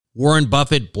Warren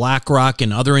Buffett, BlackRock,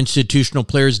 and other institutional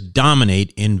players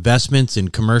dominate investments in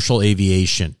commercial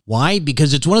aviation. Why?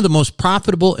 Because it's one of the most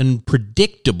profitable and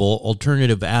predictable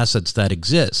alternative assets that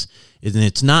exists, and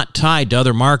it's not tied to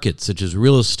other markets such as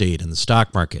real estate and the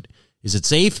stock market. Is it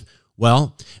safe?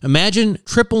 Well, imagine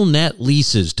triple net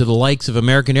leases to the likes of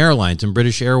American Airlines and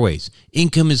British Airways.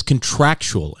 Income is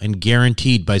contractual and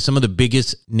guaranteed by some of the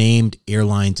biggest named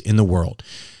airlines in the world.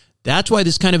 That's why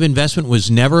this kind of investment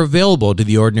was never available to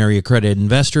the ordinary accredited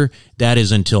investor. That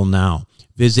is until now.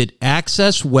 Visit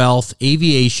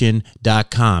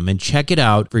accesswealthaviation.com and check it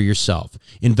out for yourself.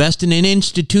 Invest in an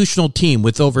institutional team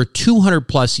with over 200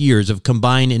 plus years of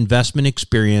combined investment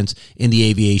experience in the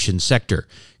aviation sector.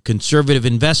 Conservative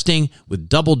investing with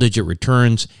double-digit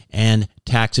returns and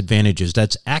tax advantages.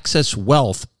 That's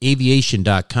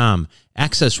accesswealthaviation.com.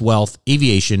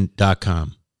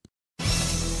 accesswealthaviation.com.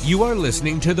 You are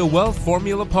listening to the Wealth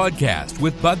Formula Podcast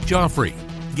with Buck Joffrey.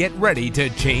 Get ready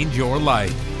to change your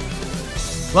life.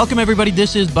 Welcome, everybody.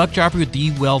 This is Buck Joffrey with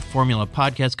the Wealth Formula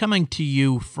Podcast, coming to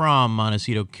you from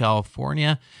Montecito,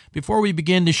 California. Before we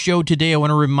begin the show today, I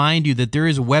want to remind you that there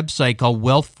is a website called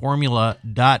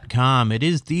wealthformula.com. It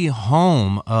is the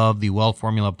home of the Wealth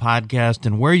Formula Podcast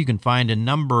and where you can find a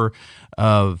number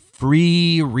of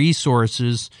free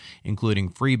resources, including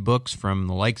free books from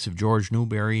the likes of George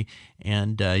Newberry,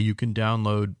 and you can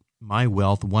download my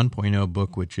Wealth 1.0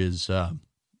 book, which is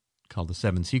called The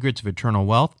 7 Secrets of Eternal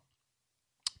Wealth.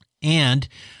 And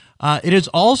it is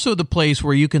also the place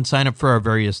where you can sign up for our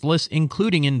various lists,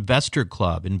 including Investor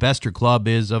Club. Investor Club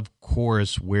is, of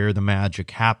course, where the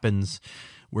magic happens,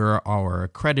 where our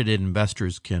accredited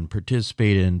investors can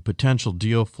participate in potential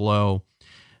deal flow.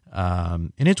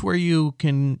 And it's where you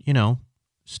can,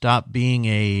 stop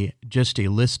being just a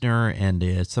listener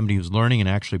and somebody who's learning and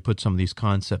actually put some of these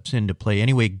concepts into play.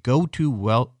 Anyway, go to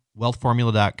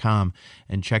wealthformula.com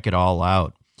and check it all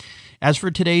out. As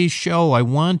for today's show, I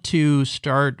want to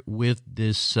start with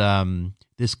this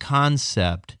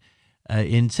concept.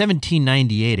 In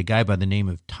 1798, a guy by the name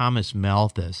of Thomas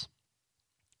Malthus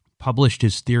published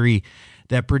his theory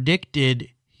that predicted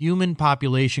human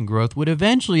population growth would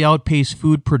eventually outpace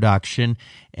food production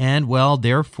and,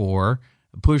 therefore,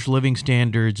 push living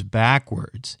standards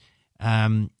backwards.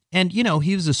 He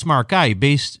was a smart guy. He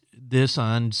based this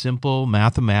on simple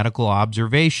mathematical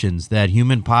observations that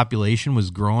human population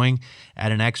was growing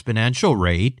at an exponential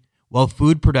rate while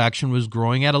food production was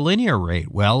growing at a linear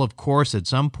rate. Well, of course, at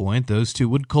some point, those two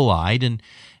would collide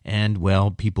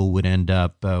and people would end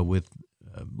up with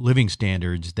living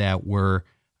standards that were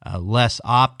less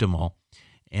optimal,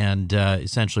 and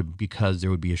essentially because there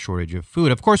would be a shortage of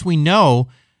food. Of course, we know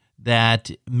that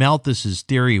Malthus's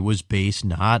theory was based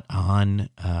not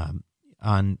on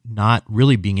not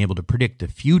really being able to predict the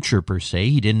future per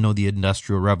se. He didn't know the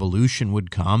Industrial Revolution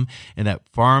would come and that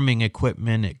farming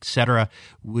equipment, etc.,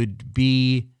 would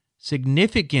be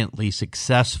significantly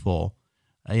successful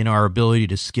in our ability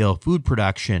to scale food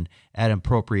production at an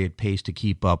appropriate pace to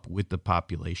keep up with the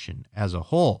population as a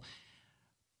whole.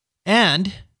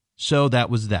 And so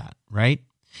that was that, right?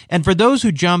 And for those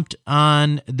who jumped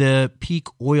on the peak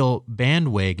oil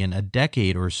bandwagon a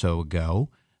decade or so ago,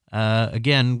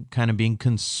 again, kind of being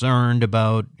concerned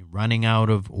about running out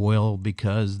of oil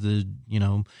because the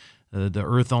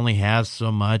earth only has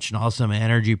so much, and all some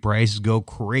energy prices go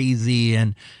crazy,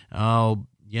 and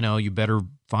you better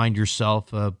find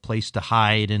yourself a place to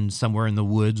hide and somewhere in the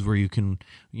woods where you can,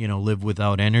 live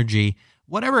without energy.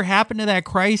 Whatever happened to that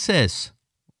crisis?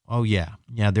 Oh yeah,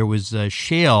 there was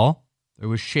shale. There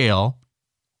was shale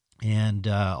and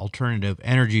alternative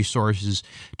energy sources.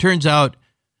 Turns out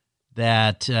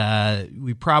that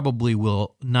we probably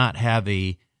will not have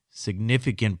a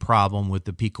significant problem with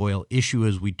the peak oil issue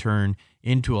as we turn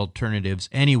into alternatives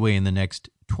anyway in the next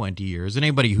 20 years. And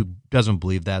anybody who doesn't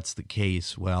believe that's the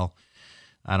case, well,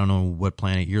 I don't know what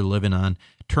planet you're living on.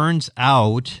 Turns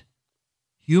out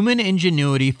human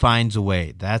ingenuity finds a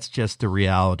way. That's just the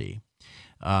reality.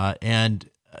 I'm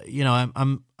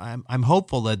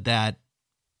hopeful that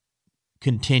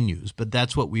continues, but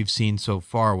that's what we've seen so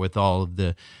far with all of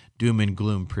the doom and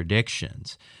gloom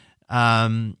predictions.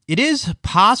 It is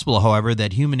possible, however,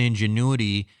 that human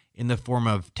ingenuity in the form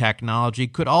of technology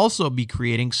could also be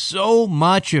creating so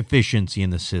much efficiency in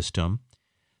the system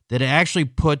that it actually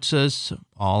puts us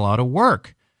all out of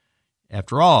work.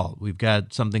 After all, we've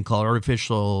got something called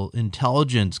artificial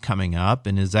intelligence coming up,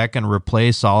 and is that going to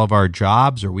replace all of our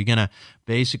jobs? Are we going to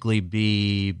basically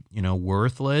be,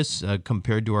 worthless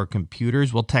compared to our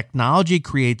computers? Well, technology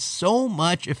creates so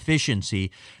much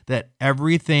efficiency that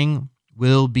everything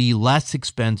will be less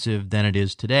expensive than it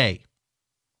is today.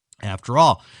 After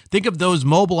all, think of those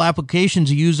mobile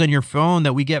applications you use on your phone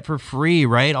that we get for free,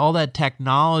 right? All that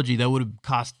technology that would have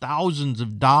cost thousands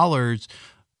of dollars,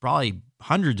 probably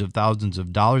hundreds of thousands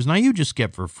of dollars. Now you just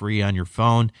get for free on your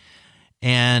phone.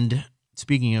 And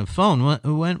speaking of phone,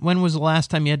 when was the last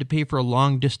time you had to pay for a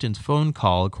long-distance phone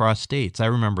call across states? I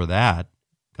remember that.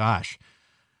 Gosh.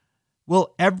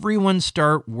 Will everyone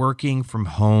start working from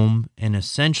home and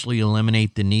essentially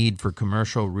eliminate the need for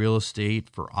commercial real estate,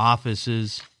 for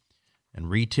offices and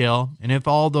retail? And if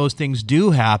all those things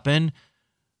do happen,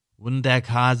 wouldn't that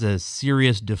cause a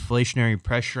serious deflationary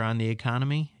pressure on the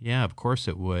economy? Yeah, of course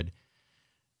it would.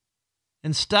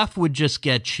 And stuff would just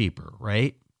get cheaper,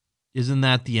 right? Isn't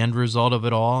that the end result of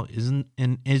it all?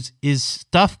 Is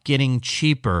stuff getting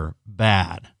cheaper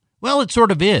bad? Well, it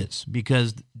sort of is,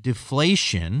 because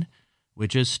deflation,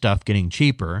 which is stuff getting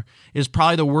cheaper, is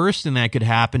probably the worst thing that could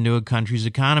happen to a country's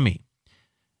economy.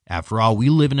 After all, we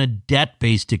live in a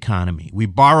debt-based economy. We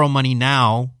borrow money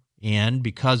now, and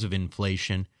because of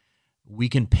inflation, we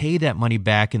can pay that money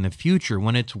back in the future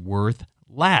when it's worth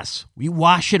less. We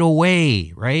wash it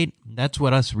away, right? That's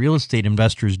what us real estate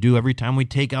investors do every time we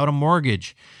take out a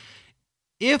mortgage.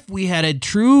 If we had a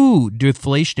true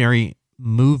deflationary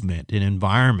movement and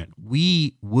environment,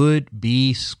 we would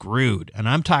be screwed. And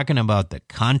I'm talking about the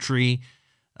country,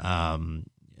 of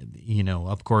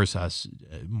course, us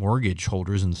mortgage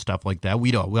holders and stuff like that.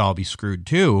 We'd all be screwed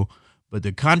too, but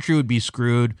the country would be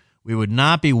screwed. We would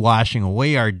not be washing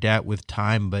away our debt with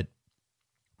time, but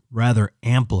rather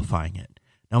amplifying it.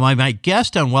 Now, my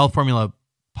guest on Wealth Formula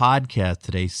podcast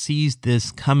today sees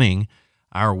this coming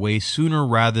our way sooner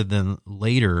rather than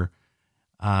later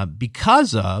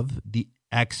because of the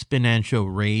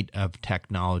exponential rate of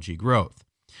technology growth.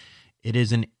 It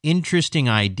is an interesting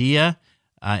idea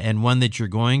and one that you're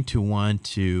going to want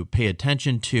to pay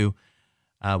attention to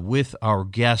with our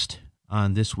guest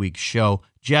on this week's show,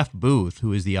 Jeff Booth,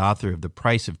 who is the author of The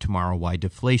Price of Tomorrow, Why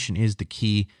Deflation is the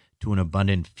Key to an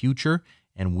Abundant Future.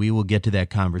 And we will get to that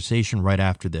conversation right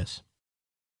after this.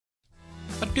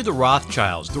 What do the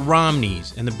Rothschilds, the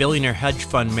Romneys, and the billionaire hedge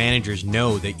fund managers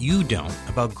know that you don't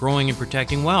about growing and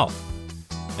protecting wealth?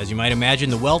 As you might imagine,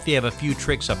 the wealthy have a few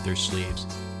tricks up their sleeves.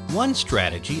 One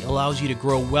strategy allows you to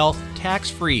grow wealth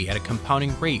tax-free at a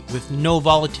compounding rate with no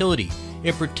volatility.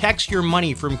 It protects your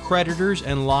money from creditors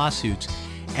and lawsuits,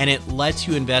 and it lets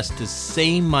you invest the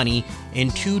same money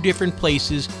in two different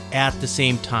places at the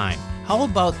same time. How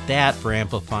about that for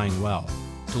amplifying wealth?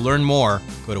 To learn more,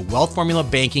 go to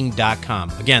wealthformulabanking.com.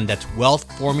 Again, that's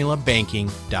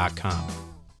wealthformulabanking.com.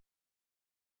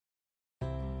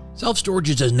 Self-storage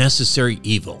is a necessary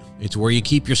evil. It's where you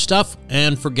keep your stuff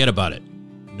and forget about it.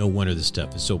 No wonder this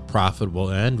stuff is so profitable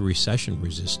and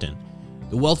recession-resistant.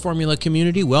 The Wealth Formula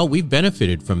community, well, we've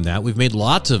benefited from that. We've made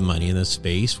lots of money in this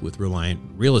space with Reliant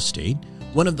Real Estate,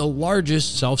 one of the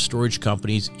largest self-storage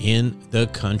companies in the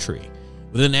country.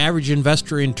 With an average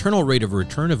investor internal rate of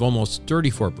return of almost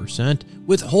 34%,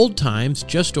 with hold times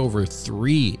just over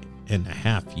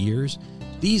 3.5 years,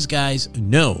 these guys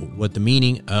know what the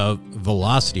meaning of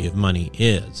velocity of money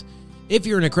is. If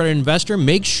you're an accredited investor,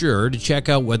 make sure to check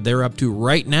out what they're up to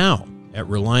right now at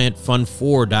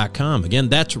ReliantFund4.com. Again,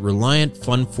 that's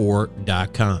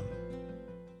ReliantFund4.com.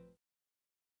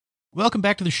 Welcome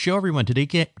back to the show, everyone.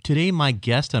 Today, my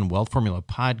guest on Wealth Formula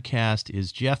Podcast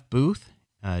is Jeff Booth.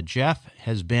 Jeff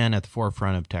has been at the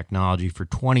forefront of technology for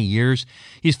 20 years.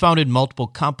 He's founded multiple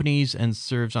companies and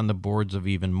serves on the boards of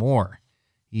even more.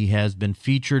 He has been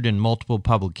featured in multiple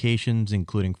publications,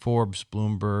 including Forbes,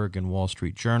 Bloomberg, and Wall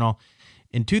Street Journal.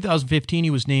 In 2015, he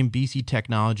was named BC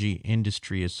Technology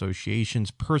Industry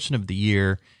Association's Person of the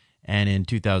Year, and in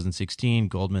 2016,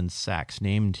 Goldman Sachs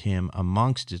named him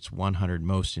amongst its 100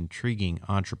 most intriguing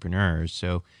entrepreneurs.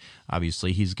 So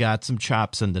obviously he's got some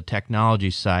chops on the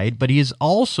technology side, but he is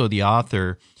also the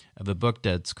author of a book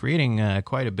that's creating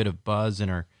quite a bit of buzz in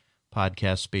our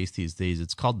podcast space these days.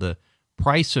 It's called The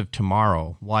Price of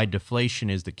Tomorrow, Why Deflation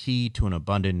is the Key to an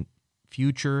Abundant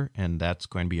Future, and that's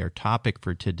going to be our topic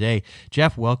for today.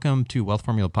 Jeff, welcome to Wealth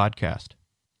Formula Podcast.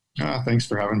 Thanks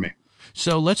for having me.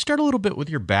 So let's start a little bit with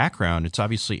your background. It's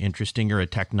obviously interesting. You're a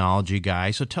technology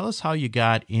guy. So tell us how you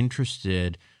got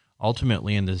interested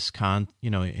ultimately in this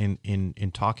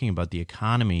in talking about the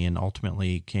economy and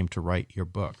ultimately came to write your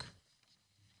book.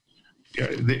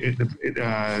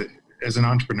 Yeah, as an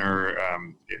entrepreneur,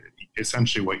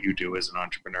 essentially what you do as an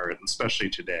entrepreneur, and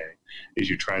especially today, is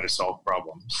you try to solve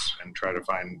problems and try to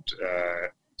find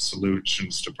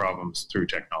solutions to problems through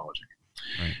technology.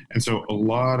 Right. And so a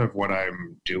lot of what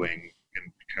I'm doing,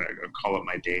 and kind of call it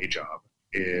my day job,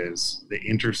 is the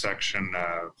intersection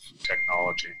of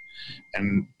technology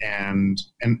and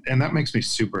that makes me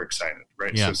super excited,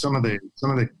 right? Yeah. So some of the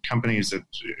companies in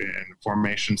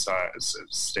formation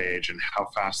stage and how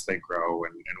fast they grow,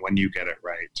 and when you get it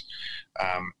right,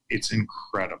 it's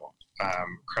incredible.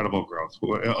 Incredible growth.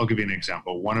 I'll give you an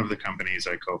example. One of the companies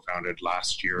I co-founded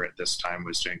last year at this time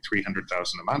was doing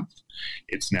 $300,000 a month.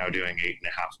 It's now doing $8.5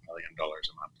 million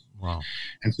a month. Wow.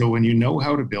 And so when you know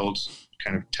how to build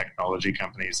kind of technology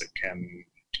companies that can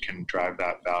drive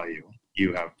that value,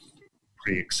 you have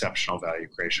pretty exceptional value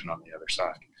creation on the other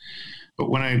side.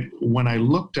 But when I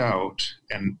looked out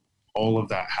and all of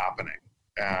that happening,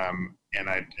 and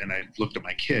I looked at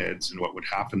my kids and what would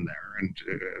happen there, and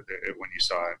when you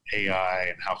saw AI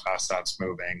and how fast that's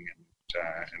moving,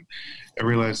 and I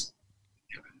realized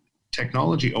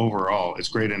technology overall is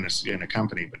great in a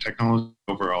company, but technology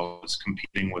overall is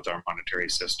competing with our monetary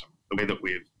system, the way that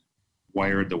we've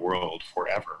wired the world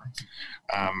forever.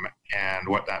 And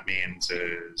what that means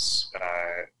is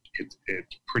it's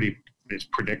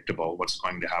predictable what's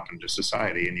going to happen to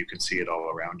society, and you can see it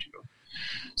all around you.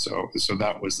 So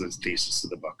that was the thesis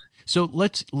of the book. So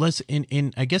let's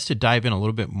I guess to dive in a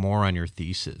little bit more on your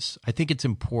thesis, I think it's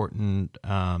important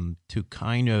to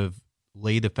kind of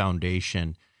lay the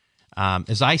foundation.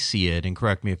 As I see it, and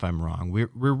correct me if I'm wrong,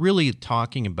 we're really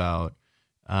talking about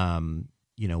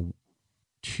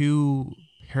two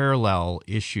parallel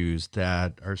issues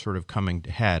that are sort of coming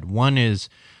to head. One is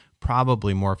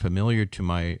probably more familiar to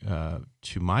my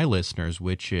listeners,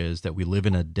 which is that we live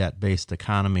in a debt-based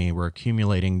economy. We're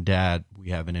accumulating debt.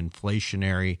 We have an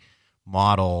inflationary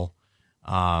model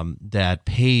that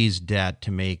pays debt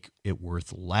to make it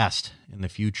worth less in the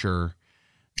future,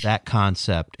 that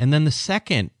concept. And then the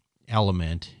second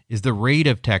element is the rate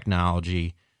of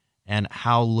technology and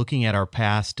how looking at our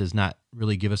past does not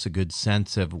really give us a good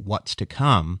sense of what's to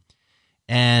come.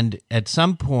 And at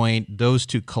some point, those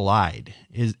two collide.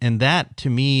 And that, to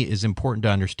me, is important to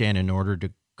understand in order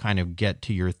to kind of get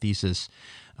to your thesis.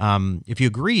 If you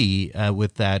agree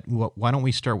with that, why don't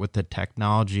we start with the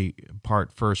technology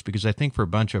part first? Because I think for a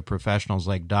bunch of professionals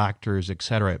like doctors, et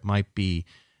cetera, it might be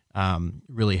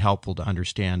really helpful to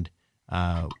understand,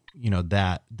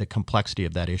 that the complexity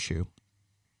of that issue.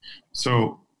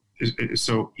 So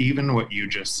even what you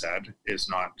just said is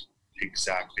not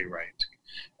exactly right.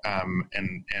 And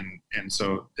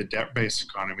so the debt-based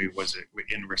economy was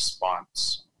in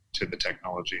response to the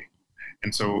technology.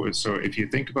 And so if you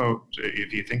think about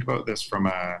this from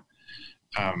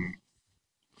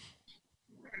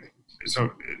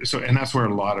and that's where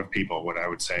a lot of people, what I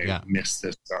would say, miss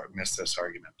this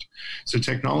argument. So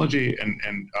technology,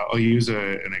 and I'll use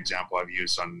an example I've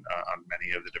used on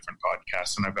many of the different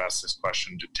podcasts, and I've asked this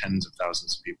question to tens of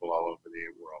thousands of people all over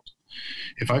the world.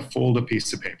 If I fold a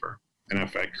piece of paper, and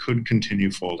if I could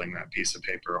continue folding that piece of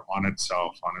paper on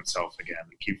itself again,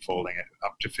 and keep folding it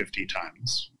up to 50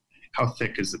 times, how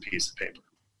thick is the piece of paper?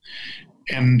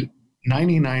 And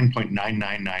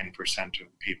 99.999%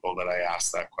 of people that I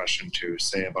ask that question to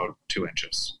say about 2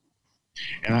 inches.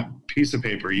 And that piece of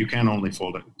paper, you can only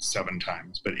fold it 7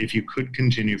 times, but if you could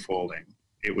continue folding,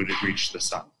 it would reach the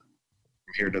sun,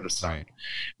 from here to the sun. Right.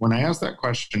 When I ask that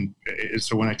question,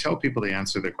 so when I tell people the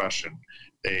answer to the question,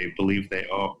 they believe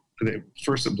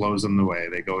first it blows them away.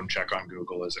 They go and check on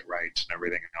Google, is it right, and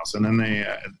everything else. And then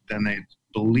they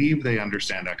believe they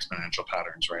understand exponential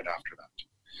patterns right after that.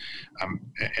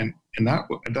 And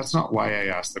that's not why I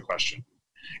asked the question.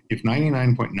 If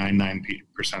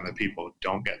 99.99% of the people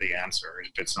don't get the answer,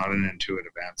 if it's not an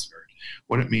intuitive answer,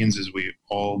 what it means is we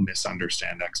all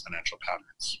misunderstand exponential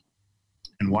patterns.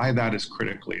 And why that is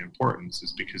critically important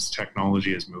is because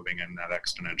technology is moving in that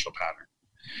exponential pattern.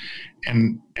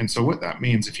 And so what that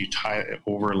means, if you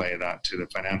overlay that to the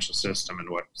financial system and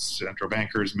what central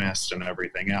bankers missed and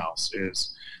everything else,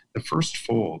 is the first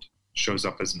fold shows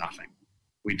up as nothing.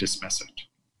 We dismiss it.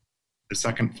 The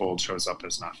second fold shows up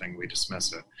as nothing. We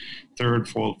dismiss it. Third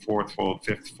fold, fourth fold,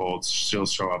 fifth fold still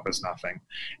show up as nothing.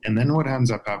 And then what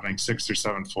ends up happening, 6th or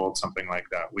 7th fold, something like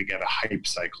that, we get a hype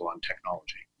cycle on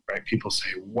technology, right? People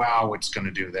say, wow, it's going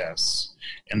to do this.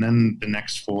 And then the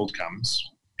next fold comes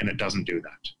and it doesn't do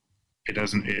that. It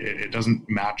doesn't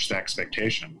match the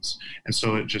expectations. And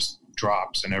so it just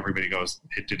drops and everybody goes,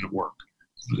 it didn't work.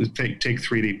 Take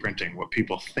 3D printing, what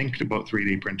people think about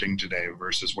 3D printing today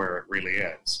versus where it really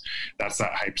is. That's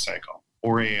that hype cycle,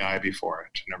 or AI before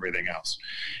it and everything else.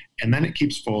 And then it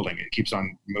keeps folding. It keeps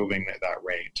on moving at that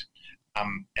rate.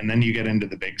 And then you get into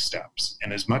the big steps.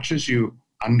 And as much as you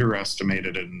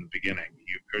underestimated it in the beginning,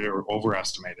 or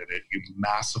overestimated it, you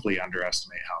massively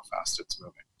underestimate how fast it's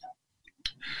moving.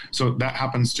 So that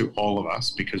happens to all of us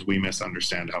because we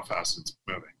misunderstand how fast it's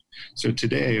moving. So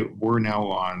today we're now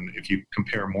on, if you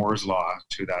compare Moore's law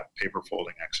to that paper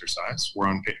folding exercise, we're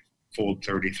on fold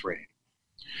 33.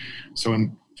 So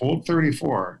in fold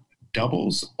 34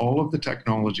 doubles all of the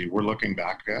technology we're looking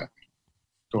back at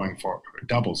going forward,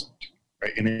 doubles it,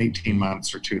 right, in 18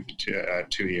 months or two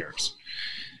years.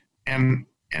 And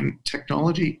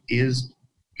technology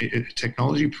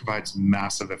provides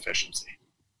massive efficiency.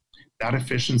 That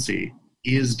efficiency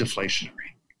is deflationary.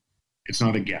 It's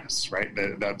not a guess, right?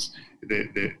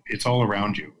 It's all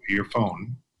around you. Your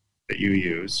phone that you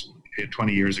use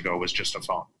 20 years ago was just a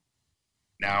phone.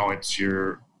 Now it's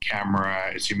your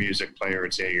camera, it's your music player,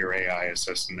 it's your AI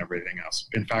assistant, and everything else.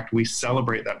 In fact, we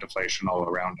celebrate that deflation all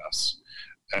around us,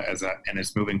 and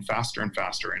it's moving faster and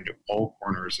faster into all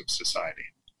corners of society.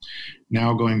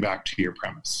 Now, going back to your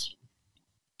premise.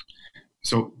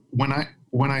 So when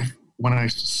I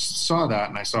saw that,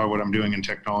 and I saw what I'm doing in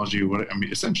technology,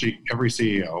 essentially every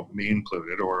CEO, me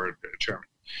included, or chairman,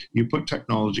 you put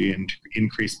technology into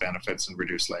increase benefits and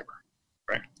reduce labor,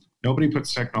 right? Nobody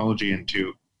puts technology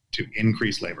into to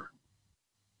increase labor,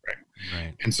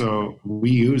 right? And so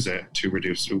we use it to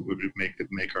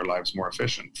make our lives more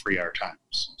efficient, free our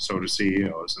times. So do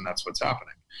CEOs, and that's what's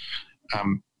happening.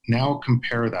 Now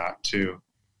compare that to,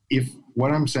 if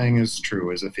what I'm saying is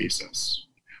true as a thesis,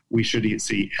 we should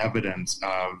see evidence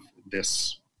of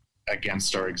this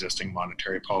against our existing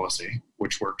monetary policy,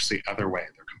 which works the other way.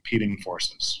 They're competing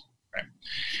forces, right?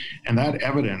 And that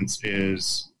evidence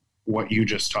is what you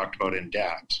just talked about in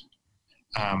debt.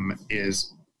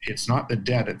 It's not the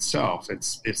debt itself.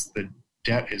 It's the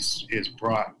debt is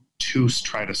brought to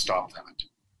try to stop that,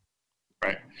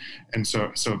 right? And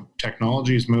so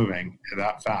technology is moving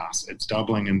that fast. It's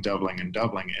doubling and doubling and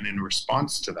doubling. And in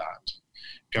response to that,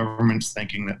 governments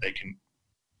thinking that they can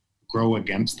grow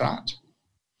against that,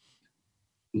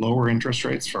 lower interest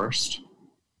rates first,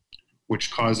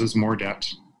 which causes more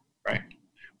debt, right?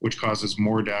 Which causes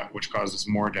more debt, which causes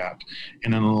more debt.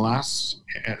 And in the last,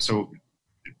 so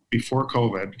before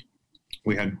COVID,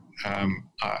 we had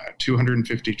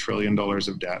 $250 trillion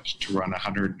of debt to run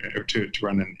to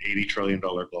run an $80 trillion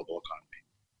global economy.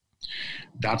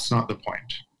 That's not the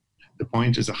point. The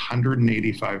point is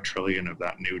 $185 trillion of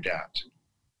that new debt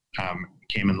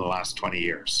came in the last 20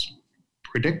 years,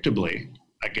 predictably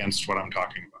against what I'm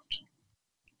talking about.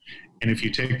 And if you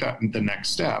take that the next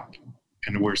step,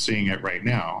 and we're seeing it right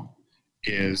now,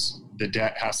 is the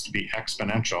debt has to be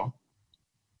exponential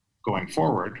going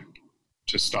forward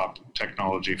to stop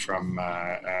technology from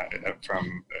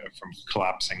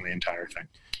collapsing the entire thing.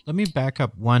 Let me back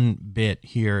up one bit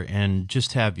here and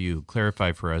just have you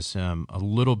clarify for us a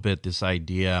little bit this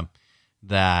idea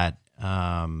that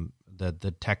that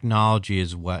the technology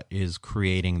is what is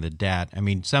creating the debt. I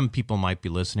mean, some people might be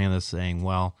listening to this saying,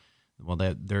 well,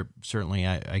 that they're certainly,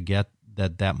 I get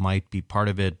that might be part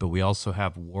of it, but we also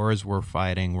have wars we're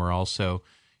fighting. We're also,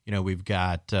 we've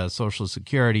got Social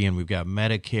Security, and we've got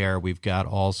Medicare. We've got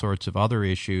all sorts of other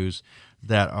issues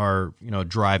that are,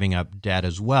 driving up debt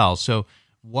as well. So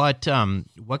what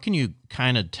can you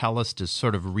kind of tell us to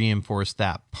sort of reinforce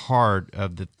that part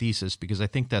of the thesis? Because I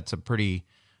think that's a pretty,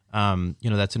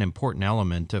 that's an important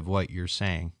element of what you're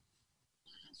saying.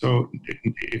 So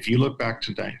if you look back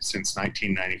to since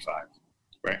 1995,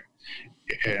 right,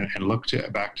 and look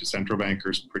back to central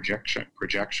bankers'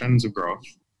 projections of growth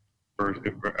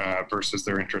versus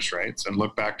their interest rates, and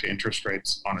look back to interest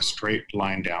rates on a straight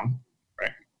line down,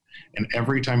 right? And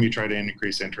every time you try to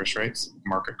increase interest rates,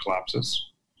 market collapses.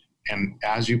 And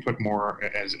as you put more,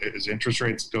 as interest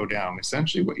rates go down,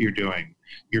 essentially what you're doing,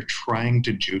 you're trying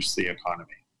to juice the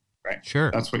economy, right?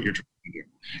 Sure. That's what you're trying to do.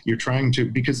 You're trying to,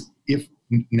 because if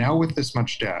now with this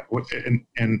much debt,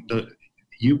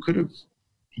 you could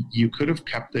have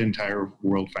kept the entire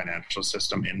world financial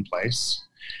system in place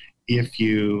if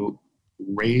you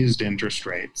raised interest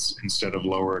rates instead of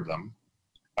lowered them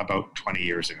about 20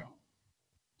 years ago.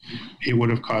 It would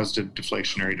have caused a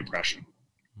deflationary depression.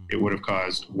 It would have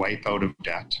caused wipeout of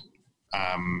debt,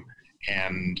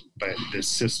 but the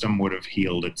system would have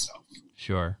healed itself.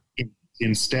 Sure.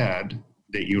 Instead,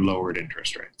 that you lowered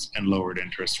interest rates and lowered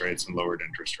interest rates and lowered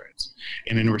interest rates.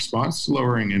 And in response to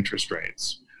lowering interest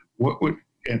rates,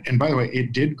 and by the way,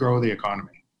 it did grow the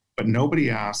economy, but nobody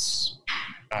asks,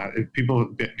 people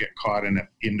get caught in a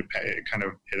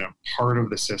part of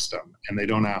the system, and they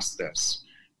don't ask this.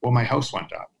 Well, my house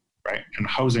went up, right? And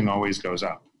housing always goes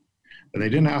up. But they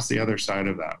didn't ask the other side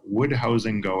of that. Would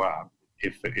housing go up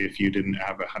if you didn't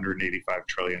have $185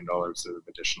 trillion of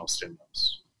additional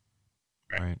stimulus?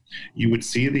 Right? You would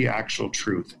see the actual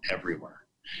truth everywhere.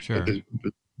 Sure.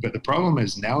 But the problem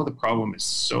is now the problem is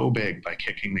so big by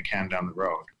kicking the can down the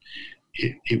road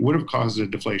it would have caused a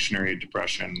deflationary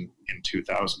depression in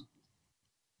 2000.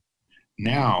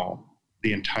 Now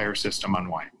the entire system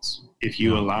unwinds. If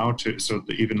you allow to,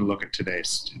 even look at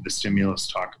today's, the stimulus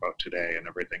talk about today and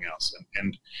everything else.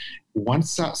 And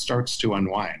once that starts to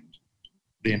unwind,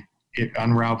 it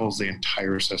unravels the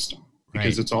entire system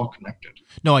because it's all connected.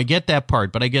 No, I get that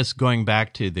part, but I guess going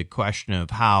back to the question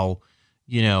of how,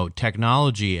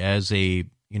 technology as a,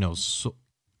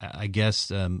 I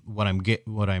guess what I'm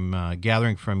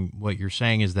gathering from what you're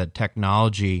saying is that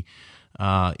technology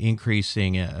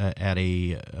increasing at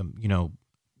a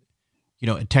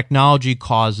technology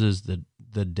causes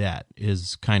the debt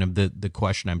is kind of the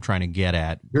question I'm trying to get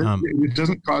at. It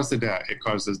doesn't cause the debt; it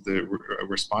causes the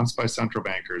response by central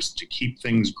bankers to keep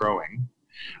things growing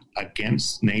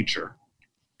against nature,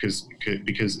 because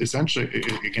essentially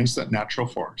against that natural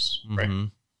force, right? Mm-hmm.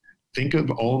 Think of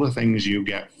all the things you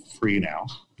get free now.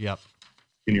 Yep.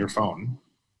 In your phone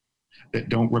that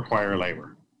don't require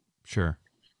labor. Sure.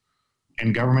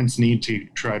 And governments need to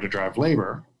try to drive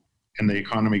labor and the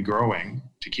economy growing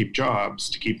to keep jobs,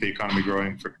 to keep the economy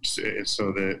growing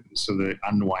so the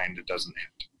unwind doesn't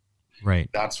hit. Right.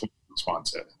 That's what the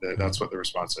response is. That's what the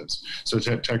response is. So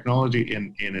technology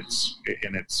in its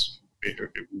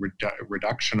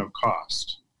reduction of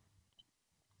cost,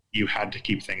 you had to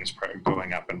keep things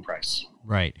going up in price.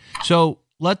 Right. So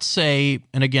let's say,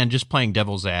 and again, just playing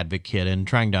devil's advocate and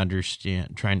trying to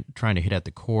understand, trying to hit at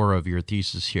the core of your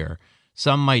thesis here.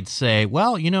 Some might say,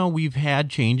 well, we've had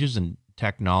changes in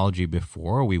technology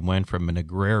before. We went from an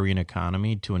agrarian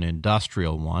economy to an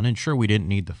industrial one. And sure, we didn't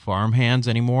need the farm hands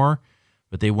anymore,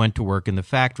 but they went to work in the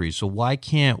factories. So why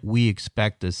can't we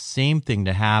expect the same thing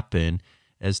to happen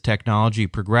as technology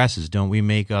progresses? Don't we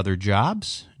make other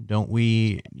jobs? Don't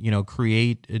we,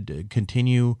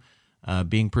 continue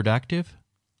being productive?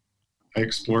 I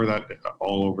explore that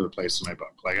all over the place in my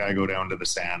book. Like I go down to the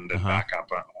sand and back up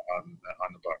on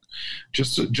the book,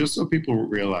 just so people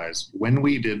realize when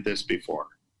we did this before,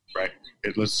 right?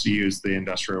 Let's use the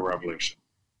Industrial Revolution,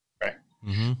 right?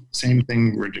 Mm-hmm. Same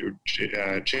thing.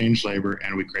 Changed labor,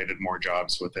 and we created more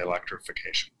jobs with the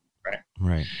electrification, right?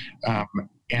 Right.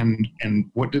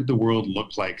 And what did the world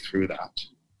look like through that,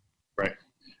 right?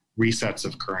 Resets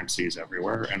of currencies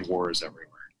everywhere and wars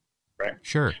everywhere, right?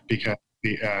 Sure.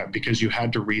 Because you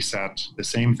had to reset. The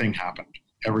same thing happened.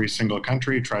 Every single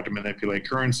country tried to manipulate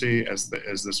currency as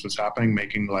this was happening,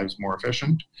 making lives more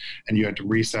efficient, and you had to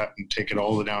reset and take it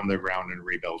all down to the ground and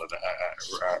rebuild it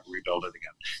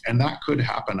again. And that could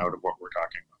happen out of what we're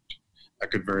talking about. That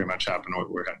could very much happen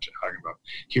what we're talking about.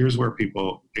 Here's where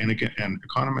people and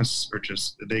economists are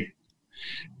just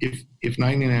if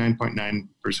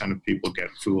 99.9% of people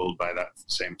get fooled by that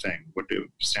same thing, would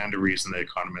stand to reason that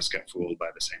economists get fooled by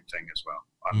the same thing as well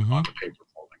on the paper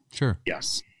folding. Sure.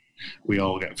 Yes, we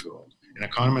all get fooled. And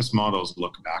economist models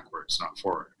look backwards, not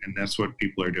forward. And that's what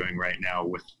people are doing right now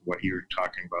with what you're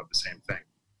talking about, the same thing.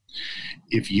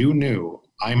 If you knew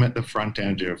I'm at the front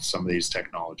edge of some of these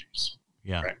technologies,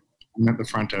 right? I'm at the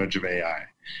front edge of AI,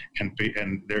 and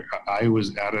there I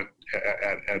was at a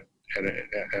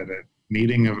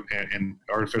meeting in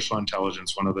artificial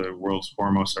intelligence, one of the world's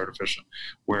foremost artificial,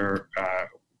 where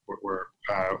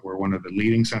one of the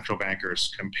leading central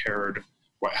bankers compared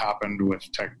what happened with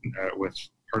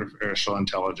artificial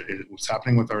intelligence. What's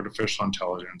happening with artificial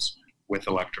intelligence with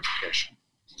electrification,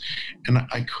 and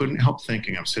I couldn't help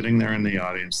thinking. I'm sitting there in the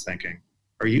audience thinking,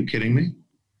 "Are you kidding me?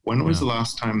 When was the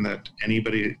last time that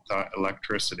anybody thought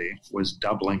electricity was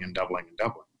doubling and doubling and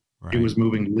doubling? Right. It was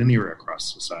moving linear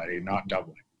across society, not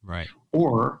doubling." Right.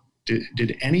 Or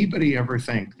did anybody ever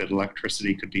think that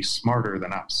electricity could be smarter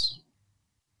than us?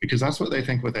 Because that's what they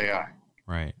think with AI.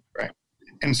 Right. Right.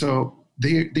 And so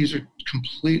these are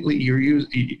completely, you're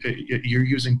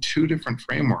using two different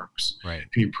frameworks. Right. And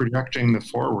you're projecting the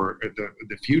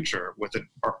future with an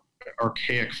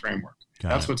archaic framework.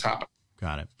 That's what's happening.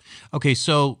 Got it. Okay,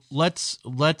 so let's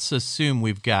assume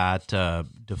we've got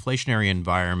deflationary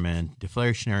environment,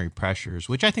 deflationary pressures,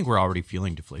 which I think we're already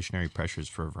feeling deflationary pressures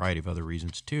for a variety of other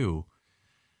reasons too.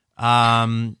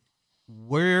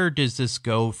 Where does this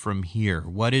go from here?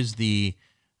 What is the,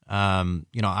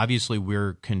 obviously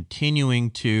we're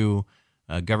continuing to,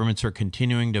 governments are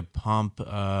continuing to pump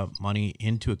money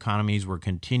into economies. We're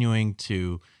continuing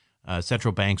to,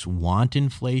 central banks want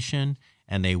inflation.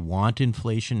 And they want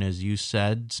inflation, as you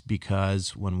said,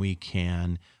 because when we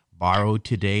can borrow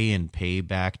today and pay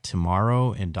back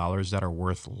tomorrow in dollars that are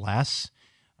worth less,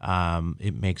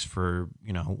 it makes for,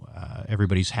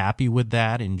 everybody's happy with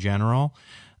that in general.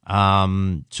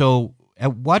 So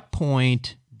at what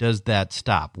point does that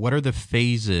stop? What are the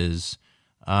phases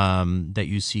that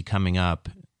you see coming up?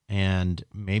 And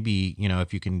maybe,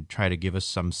 if you can try to give us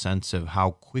some sense of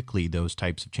how quickly those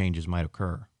types of changes might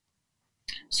occur.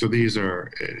 So these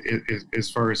are, as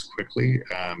far as quickly,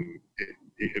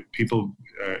 people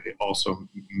also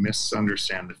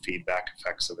misunderstand the feedback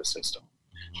effects of a system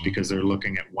because they're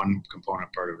looking at one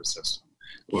component part of a system.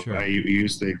 Sure. I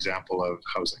use the example of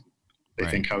housing. They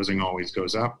Right. think housing always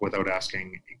goes up without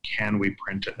asking, can we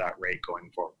print at that rate going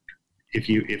forward?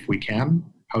 If we can,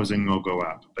 housing will go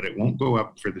up, but it won't go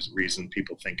up for the reason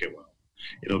people think it will.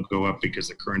 It'll go up because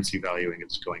the currency valuing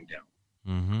is going down.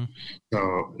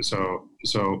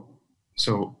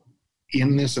 So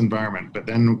in this environment, but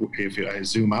then if I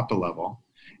zoom up a level,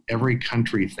 every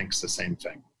country thinks the same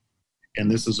thing. And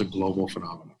this is a global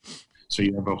phenomenon. So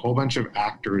you have a whole bunch of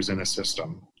actors in a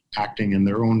system acting in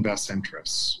their own best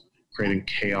interests, creating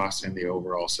chaos in the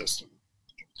overall system.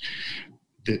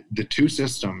 The two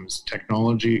systems,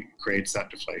 technology creates that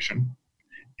deflation,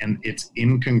 and it's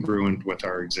incongruent with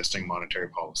our existing monetary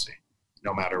policy,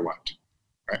 no matter what.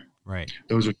 Right.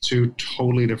 Those are two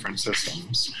totally different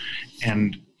systems,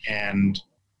 and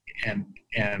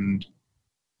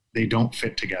they don't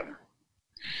fit together.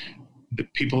 The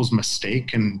people's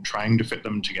mistake in trying to fit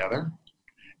them together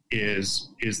is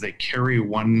they carry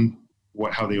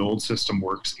how the old system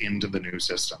works into the new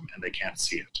system, and they can't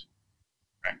see it.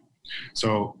 Right.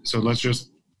 So let's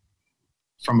just,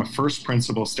 from a first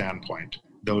principle standpoint,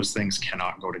 those things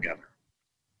cannot go together.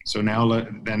 So now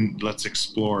let's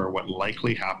explore what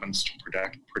likely happens to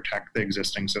protect the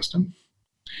existing system,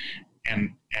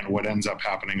 and what ends up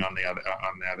happening on the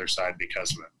other side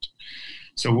because of it.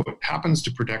 So what happens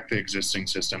to protect the existing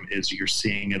system is you're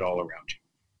seeing it all around you,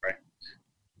 right?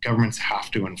 Governments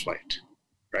have to inflate,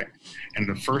 right? And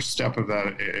the first step of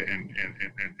that in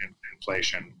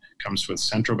inflation comes with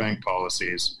central bank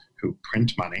policies who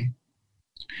print money,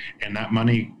 and that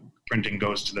money printing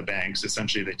goes to the banks.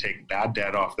 Essentially, they take bad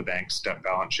debt off the bank's debt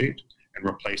balance sheet and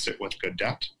replace it with good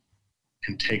debt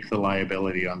and take the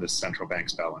liability on the central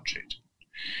bank's balance sheet.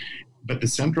 But the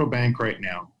central bank right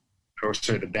now,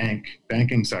 the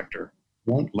banking sector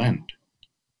won't lend,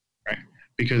 right?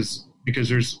 Because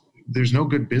there's no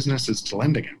good businesses to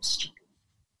lend against.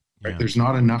 Right? Yeah. There's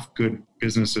not enough good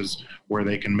businesses where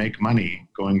they can make money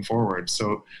going forward.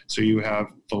 So you have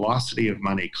velocity of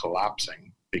money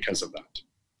collapsing because of that.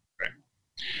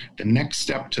 The next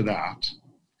step to that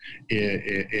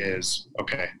is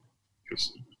okay,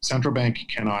 central bank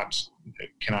cannot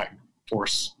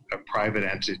force a private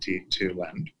entity to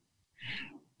lend.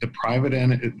 The private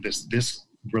this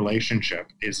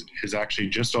relationship is actually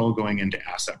just all going into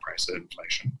asset price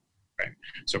inflation, right?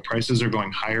 So prices are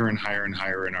going higher and higher and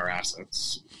higher in our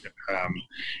assets,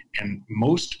 and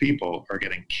most people are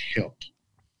getting killed,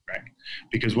 right?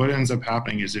 Because what ends up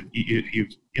happening is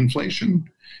inflation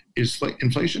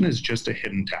is just a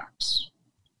hidden tax,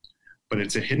 but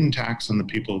it's a hidden tax on the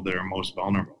people that are most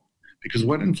vulnerable. Because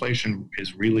what inflation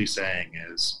is really saying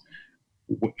is,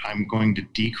 I'm going to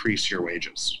decrease your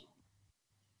wages,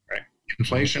 right?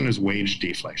 Inflation is wage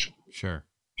deflation. Sure.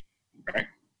 Right?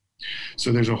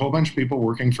 So there's a whole bunch of people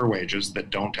working for wages that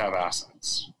don't have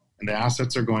assets, and the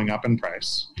assets are going up in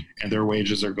price, and their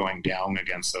wages are going down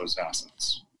against those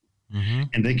assets,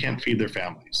 and they can't feed their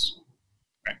families.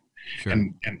 Sure.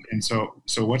 And so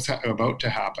what's about to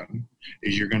happen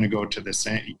is you're going to go to the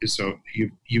same. So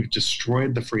you've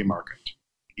destroyed the free market.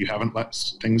 You haven't let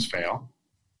things fail,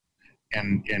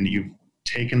 and you've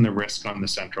taken the risk on the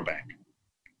central bank.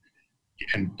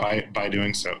 And by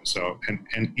doing so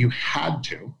and you had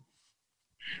to,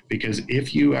 because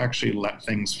if you actually let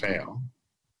things fail,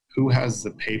 who has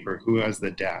the paper? Who has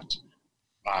the debt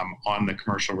on the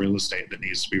commercial real estate that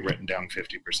needs to be written down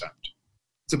 50%?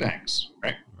 The banks,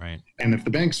 right? Right. And if the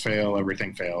banks fail,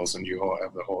 everything fails, and you all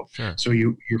have the whole. Sure. So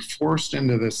you're forced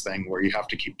into this thing where you have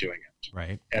to keep doing it,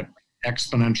 right, at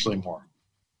exponentially more.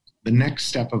 The next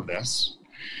step of this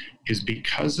is,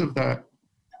 because of the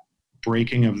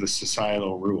breaking of the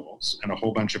societal rules, and a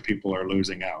whole bunch of people are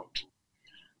losing out.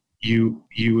 You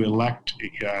elect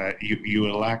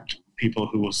people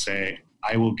who will say,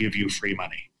 "I will give you free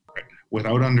money," right?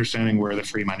 Without understanding where the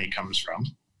free money comes from.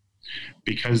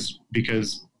 Because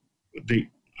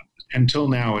until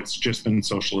now it's just been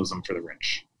socialism for the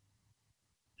rich.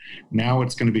 Now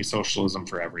it's going to be socialism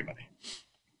for everybody.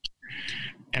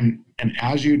 And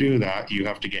as you do that, you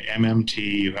have to get MMT,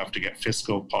 you have to get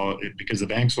fiscal policy, because the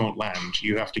banks won't lend.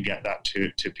 You have to get that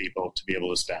to people to be able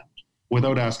to spend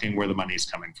without asking where the money's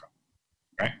coming from,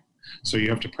 right? So you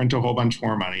have to print a whole bunch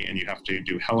more money, and you have to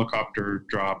do helicopter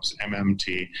drops,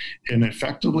 MMT, and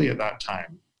effectively at that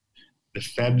time, the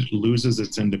Fed loses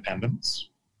its independence,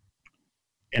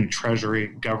 and Treasury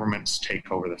governments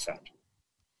take over the Fed.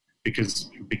 because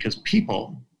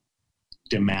people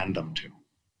demand them to,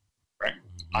 right?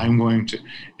 I'm going to,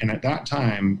 and at that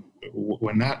time,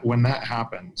 when that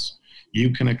happens,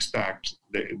 you can expect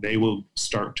that they will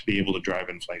start to be able to drive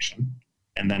inflation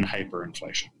and then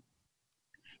hyperinflation.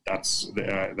 That's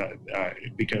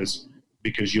because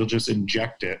you'll just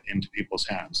inject it into people's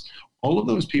hands. All of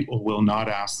those people will not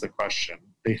ask the question.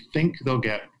 They think they'll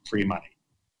get free money,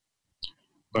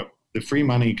 but the free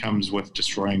money comes with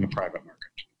destroying a private market.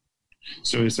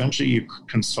 So essentially, you're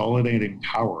consolidating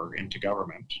power into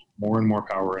government, more and more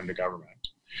power into government,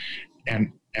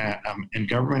 and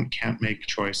government can't make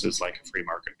choices like a free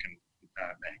market can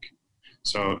make.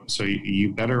 So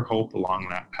you better hope along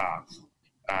that path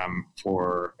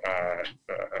for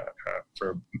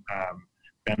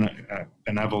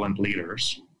benevolent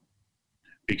leaders,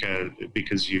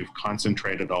 because you've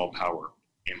concentrated all power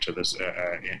into this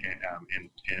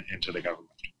into the government.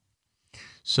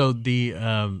 So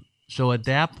so at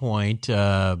that point,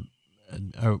 I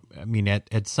mean,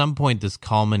 at some point this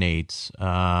culminates,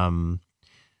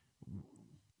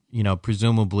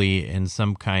 presumably in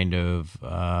some kind of,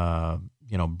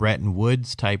 Bretton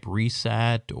Woods type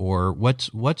reset, or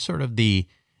what's sort of the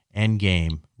end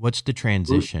game? What's the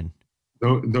transition?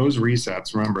 Those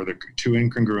resets, remember, the two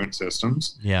incongruent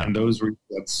systems, and those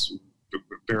resets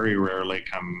very rarely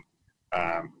come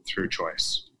through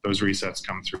choice. Those resets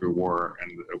come through war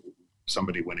and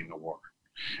somebody winning a war.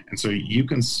 And so you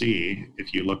can see,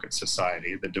 if you look at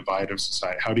society, the divide of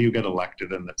society. How do you get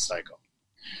elected in this cycle?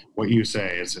 What you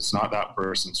say is, it's not that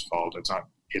person's fault. It's not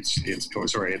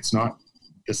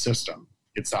the system.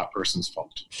 It's that person's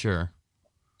fault. Sure.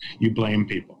 You blame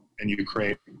people, and you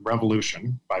create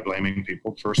revolution by blaming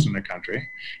people first in the country.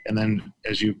 And then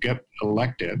as you get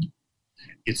elected,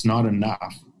 it's not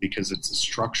enough because it's a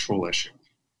structural issue.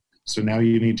 So now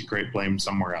you need to create blame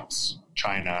somewhere else.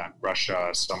 China,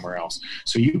 Russia, somewhere else.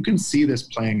 So you can see this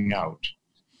playing out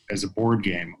as a board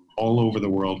game all over the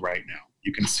world right now.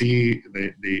 You can see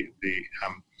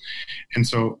and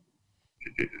so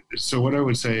what I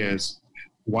would say is,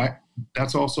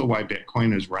 that's also why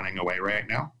Bitcoin is running away right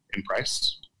now in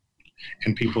price.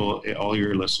 And people, all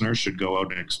your listeners, should go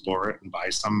out and explore it and buy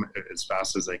some as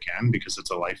fast as they can, because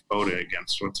it's a lifeboat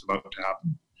against what's about to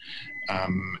happen.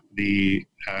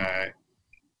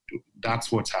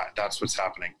 That's what's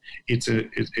happening. It's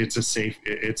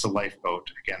a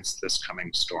lifeboat against this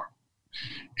coming storm,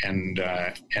 and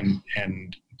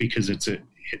because it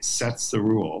sets the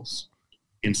rules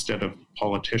instead of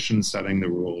politicians setting the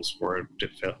rules for a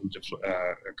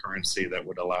currency that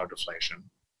would allow deflation.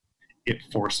 It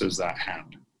forces that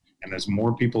hand, and as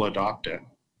more people adopt it,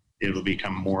 it'll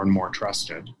become more and more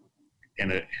trusted.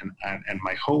 And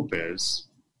my hope is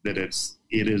that it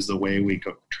is the way we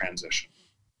go transition.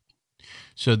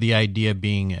 So the idea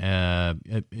being,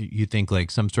 you think like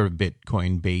some sort of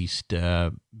Bitcoin based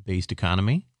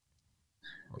economy?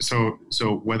 So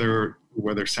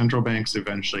whether central banks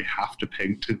eventually have to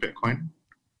peg to Bitcoin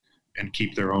and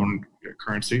keep their own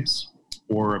currencies,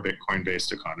 or a Bitcoin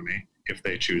based economy if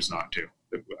they choose not to.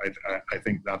 I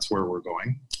think that's where we're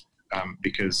going,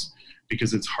 because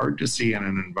it's hard to see in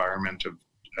an environment of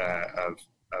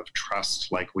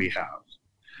trust like we have.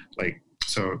 Like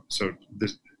so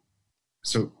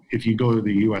if you go to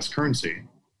the U.S. currency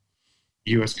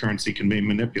can be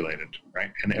manipulated,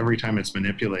 right? And every time it's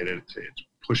manipulated, it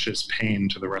pushes pain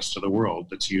to the rest of the world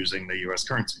that's using the U.S.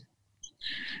 currency.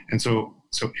 And so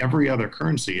every other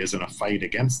currency is in a fight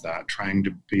against that, trying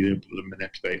to be able to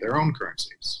manipulate their own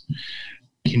currencies.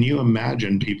 Can you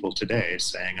imagine people today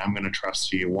saying, I'm going to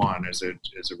trust yuan as a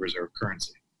reserve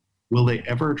currency? Will they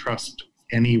ever trust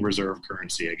any reserve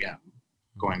currency again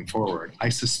going forward? I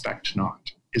suspect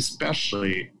not.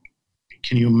 Especially,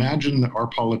 can you imagine our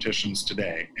politicians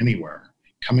today, anywhere,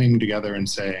 coming together and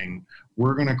saying,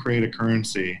 we're going to create a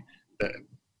currency that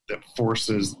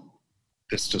forces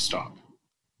this to stop?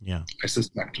 Yeah. I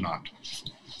suspect not.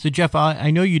 So, Jeff,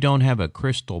 I know you don't have a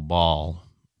crystal ball,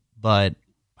 but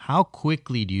how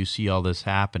quickly do you see all this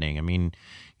happening? I mean,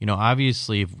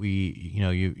 obviously, if we,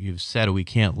 you've said we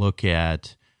can't look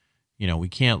at,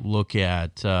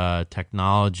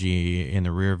 technology in the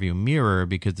rearview mirror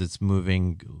because it's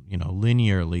moving,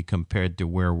 linearly compared to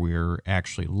where we're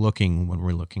actually looking when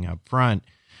we're looking up front.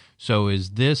 So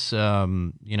is this,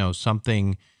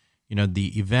 something,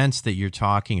 the events that you're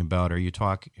talking about, are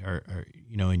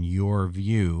in your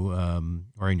view,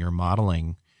 or in your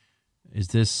modeling, is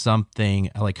this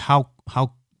something like how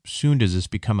soon does this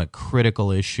become a critical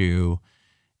issue,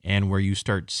 and where you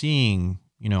start seeing,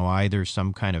 either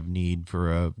some kind of need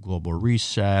for a global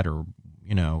reset, or,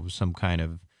 some kind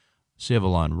of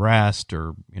civil unrest,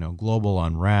 or, global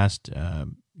unrest,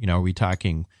 Are we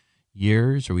talking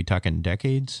years? Are we talking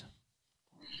decades?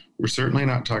 We're certainly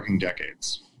not talking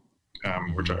decades.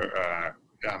 And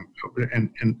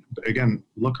again,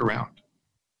 look around.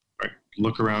 Right?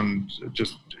 Look around.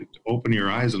 Just open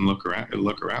your eyes and look around.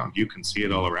 Look around. You can see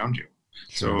it all around you.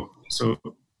 Sure.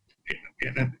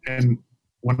 And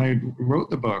when I wrote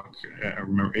the book,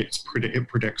 remember it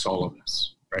predicts all of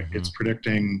this. Right? Mm-hmm. It's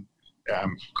predicting.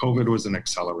 COVID was an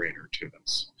accelerator to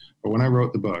this. But when I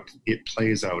wrote the book, it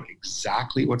plays out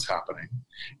exactly what's happening.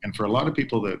 And for a lot of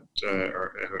people that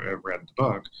have read the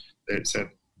book, it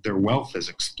said their wealth has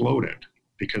exploded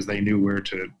because they knew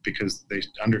because they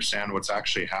understand what's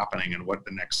actually happening and what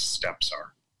the next steps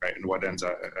are, right? And what ends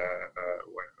up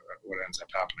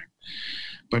happening.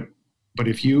 But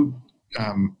if you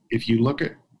look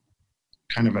at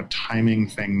kind of a timing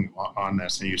thing on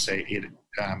this, and you say it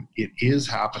is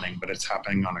happening, but it's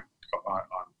happening on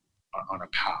a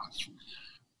path.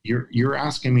 You're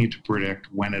asking me to predict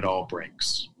when it all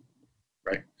breaks,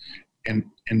 right? And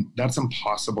that's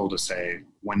impossible to say.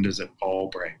 When does it all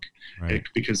break? Right.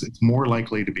 Because it's more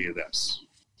likely to be this.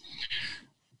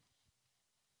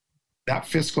 That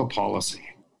fiscal policy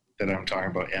that I'm talking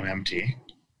about, MMT,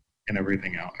 and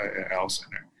everything else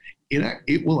in there,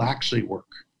 it will actually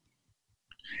work,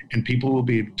 and people will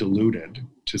be deluded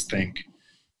to think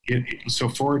it. So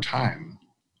for a time,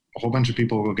 a whole bunch of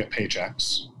people will get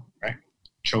paychecks, right,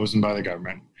 chosen by the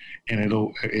government, and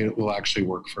it will actually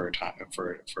work for a time.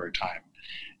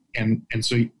 And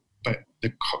so, but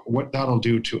what that'll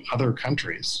do to other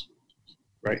countries,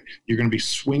 right? You're going to be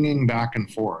swinging back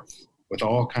and forth with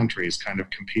all countries kind of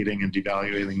competing and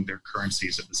devaluing their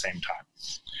currencies at the same time,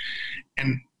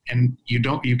 and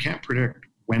you can't predict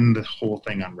when the whole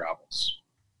thing unravels.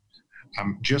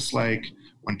 Just like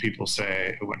when people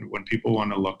say, when people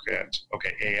want to look at,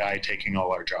 okay, AI taking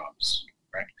all our jobs,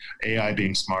 right? AI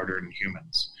being smarter than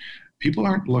humans. People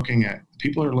are looking at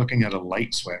a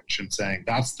light switch and saying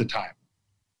that's the time,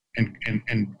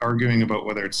 and arguing about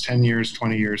whether it's 10 years,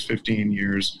 20 years, 15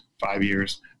 years, 5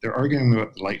 years. They're arguing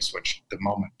about the light switch, the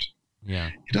moment. Yeah.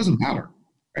 It doesn't matter,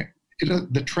 right?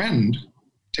 The trend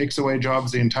takes away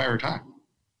jobs the entire time.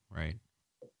 Right.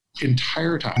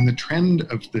 Entire time. The trend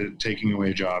of the taking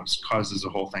away jobs causes the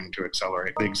whole thing to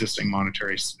accelerate. The existing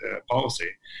monetary policy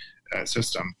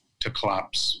system to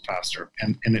collapse faster,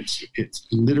 and it's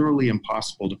literally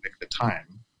impossible to pick the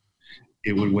time.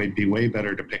 It would be way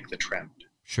better to pick the trend.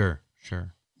 Sure.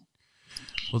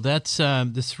 Well, that's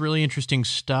this really interesting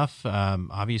stuff.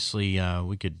 Obviously,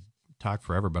 we could talk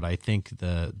forever, but I think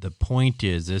the point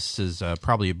is this is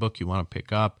probably a book you want to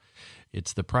pick up.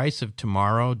 It's The Price of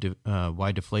Tomorrow,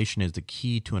 Why Deflation is the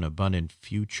Key to an Abundant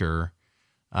Future.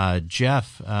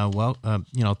 Jeff,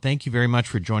 thank you very much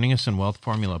for joining us on Wealth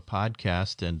Formula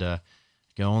Podcast, and I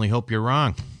can only hope you're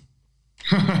wrong.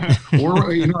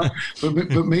 Or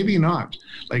but maybe not.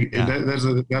 Like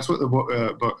that's what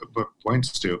the book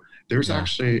points to. There's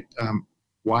actually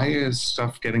why is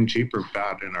stuff getting cheaper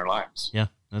bad in our lives? Yeah,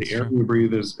 that's the air true.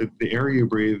 The air you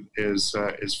breathe is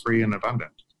free and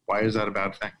abundant. Why is that a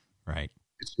bad thing? Right.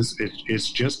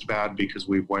 It's just bad because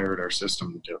we've wired our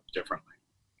system differently.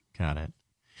 Got it.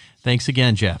 Thanks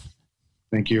again, Jeff.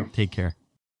 Thank you. Take care.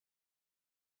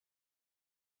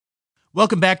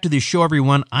 Welcome back to the show,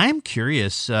 everyone. I'm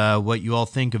curious what you all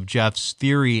think of Jeff's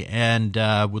theory, and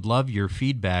would love your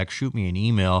feedback. Shoot me an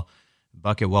email,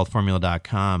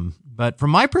 buck@wealthformula.com. But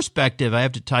from my perspective, I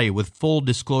have to tell you, with full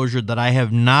disclosure, that I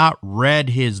have not read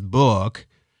his book,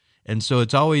 and so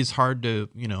it's always hard to,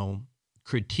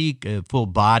 critique a full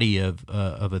body of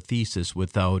a thesis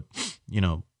without,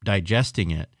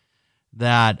 digesting it.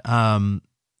 That,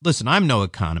 listen, I'm no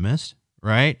economist,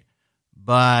 right?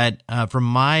 But from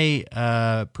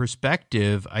my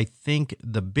perspective, I think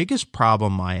the biggest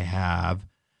problem I have,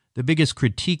 the biggest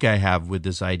critique I have with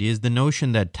this idea is the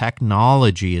notion that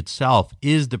technology itself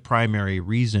is the primary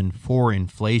reason for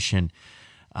inflation.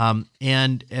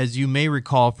 And as you may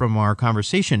recall from our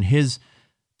conversation, his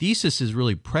thesis is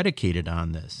really predicated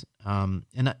on this.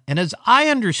 And as I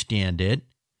understand it,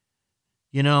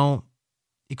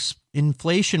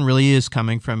 inflation really is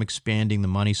coming from expanding the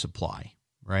money supply,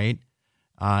 right?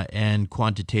 And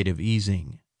quantitative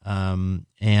easing,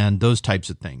 and those types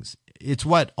of things. It's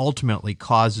what ultimately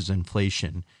causes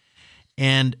inflation.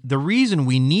 And the reason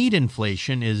we need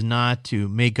inflation is not to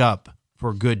make up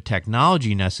for good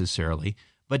technology necessarily,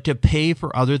 but to pay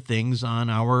for other things on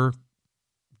our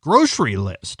grocery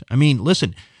list. I mean,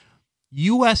 listen,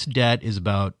 U.S. debt is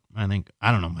about, like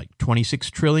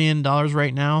 $26 trillion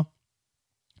right now.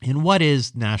 And what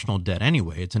is national debt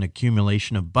anyway? It's an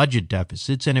accumulation of budget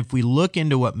deficits. And if we look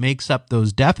into what makes up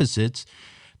those deficits,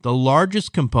 The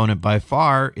largest component by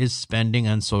far is spending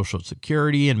on Social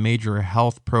Security and major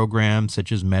health programs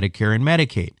such as Medicare and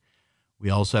Medicaid. We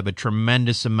also have a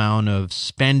tremendous amount of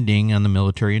spending on the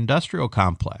military-industrial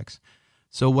complex.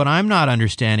 So what I'm not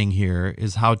understanding here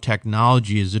is how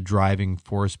technology is a driving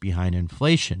force behind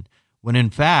inflation, when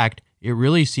in fact, it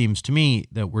really seems to me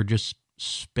that we're just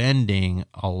spending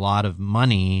a lot of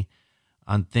money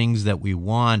on things that we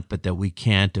want but that we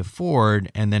can't afford,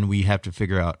 and then we have to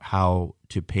figure out how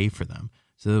to pay for them.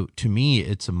 So to me,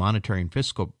 it's a monetary and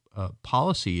fiscal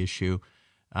policy issue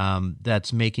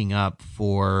that's making up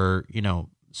for,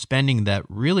 spending that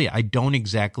really I don't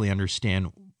exactly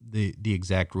understand the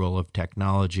exact role of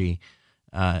technology,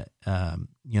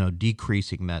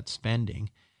 decreasing that spending.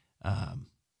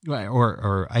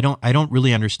 Or I don't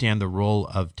really understand the role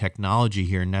of technology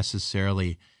here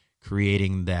necessarily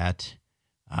creating that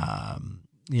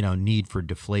need for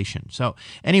deflation. So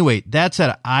anyway, that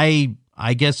said, I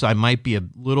guess I might be a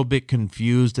little bit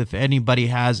confused. If anybody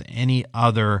has any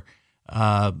other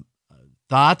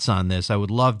thoughts on this, I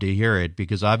would love to hear it,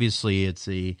 because obviously it's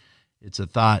a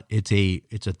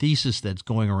thesis that's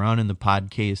going around in the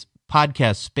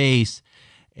podcast space.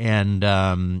 And,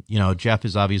 Jeff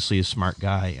is obviously a smart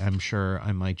guy. I'm sure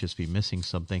I might just be missing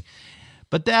something.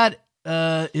 But that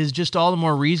is just all the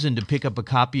more reason to pick up a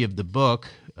copy of the book.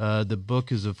 The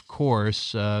book is, of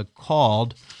course,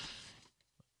 called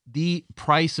The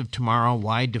Price of Tomorrow,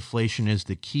 Why Deflation is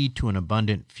the Key to an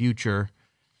Abundant Future.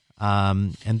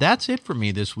 And that's it for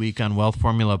me this week on Wealth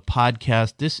Formula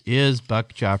Podcast. This is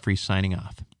Buck Joffrey signing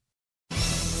off.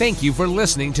 Thank you for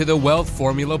listening to the Wealth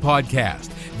Formula Podcast.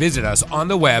 Visit us on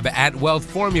the web at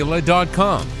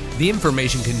wealthformula.com. The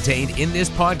information contained in this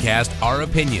podcast are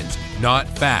opinions, not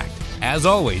fact. As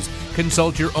always,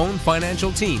 consult your own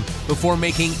financial team before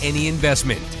making any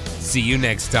investment. See you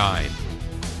next time.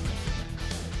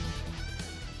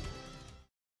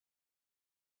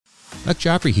 Buck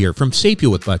Joffrey here from Sapio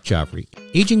with Buck Joffrey.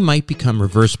 Aging might become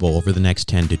reversible over the next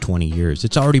 10 to 20 years.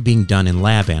 It's already being done in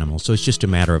lab animals, so it's just a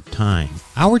matter of time.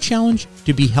 Our challenge?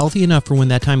 To be healthy enough for when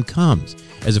that time comes.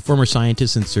 As a former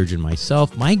scientist and surgeon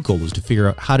myself, my goal is to figure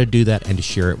out how to do that and to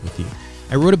share it with you.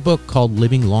 I wrote a book called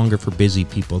Living Longer for Busy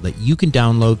People that you can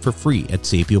download for free at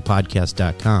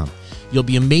sapiopodcast.com. You'll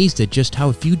be amazed at just how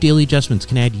a few daily adjustments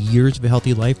can add years of a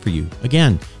healthy life for you.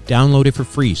 Again, download it for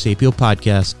free,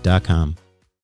 sapiopodcast.com.